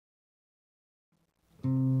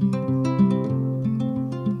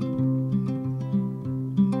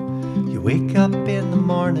Wake up in the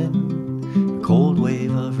morning, a cold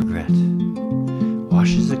wave of regret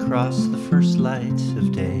washes across the first light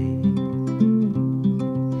of day.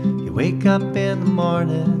 You wake up in the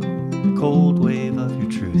morning, a cold wave of your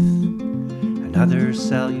truth, another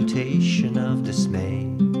salutation of dismay.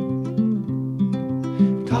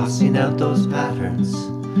 Tossing out those patterns,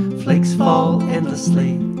 flakes fall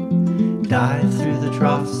endlessly, dive through the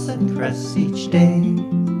troughs and crests each day.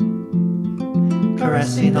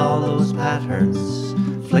 Caressing all those patterns,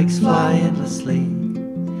 flakes fly endlessly,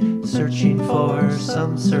 searching for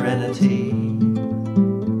some serenity.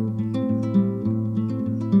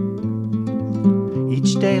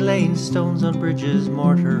 Each day laying stones on bridges,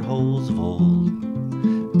 mortar holes of old,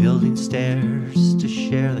 building stairs to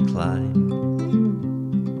share the climb.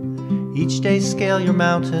 Each day scale your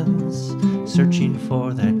mountains, searching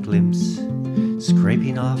for that glimpse,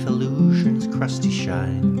 scraping off illusion's crusty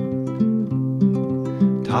shine.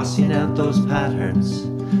 Tossing out those patterns,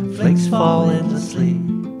 flakes fall endlessly,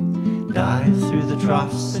 dive through the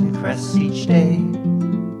troughs and crests each day.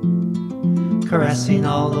 Caressing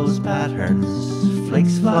all those patterns,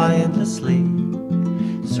 flakes fly endlessly,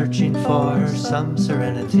 searching for some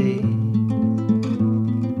serenity.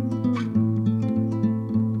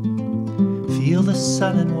 Feel the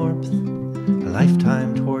sun and warmth, a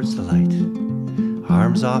lifetime towards the light,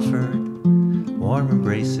 arms offered, warm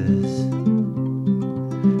embraces.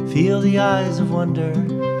 Feel the eyes of wonder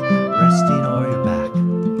resting o'er your back,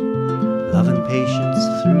 love and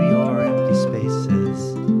patience through your empty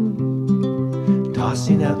spaces.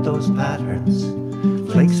 Tossing out those patterns,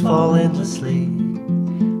 flakes fall endlessly,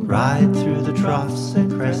 ride through the troughs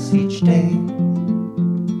and crests each day.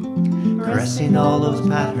 Caressing all those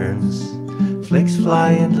patterns, flakes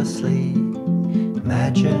fly endlessly,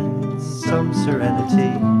 imagine some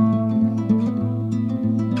serenity.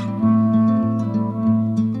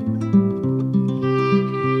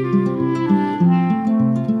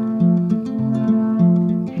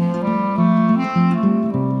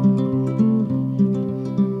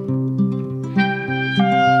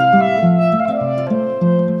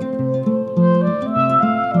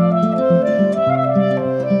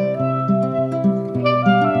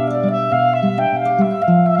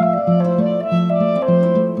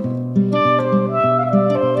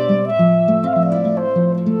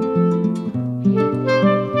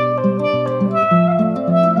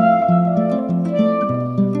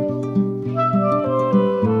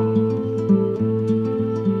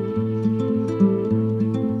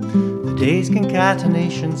 Day's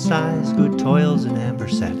concatenation sighs, good toils in amber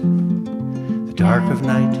set. The dark of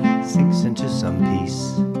night sinks into some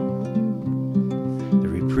peace. The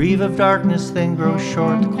reprieve of darkness then grows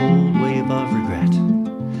short, the cold wave of regret.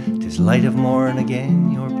 'Tis light of morn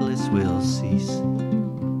again, your bliss will cease.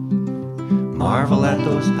 Marvel at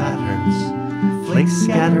those patterns, flakes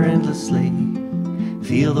scatter endlessly.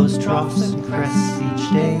 Feel those troughs and crests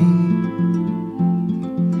each day.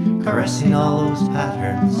 Caressing all those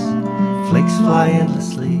patterns, flakes fly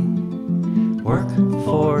endlessly, work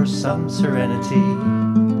for some serenity.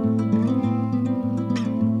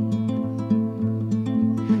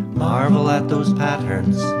 Marvel at those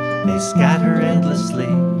patterns, they scatter endlessly.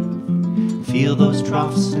 Feel those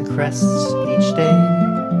troughs and crests each day.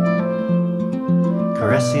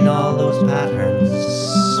 Caressing all those patterns,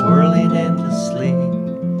 swirling endlessly,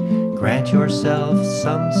 grant yourself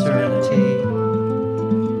some serenity.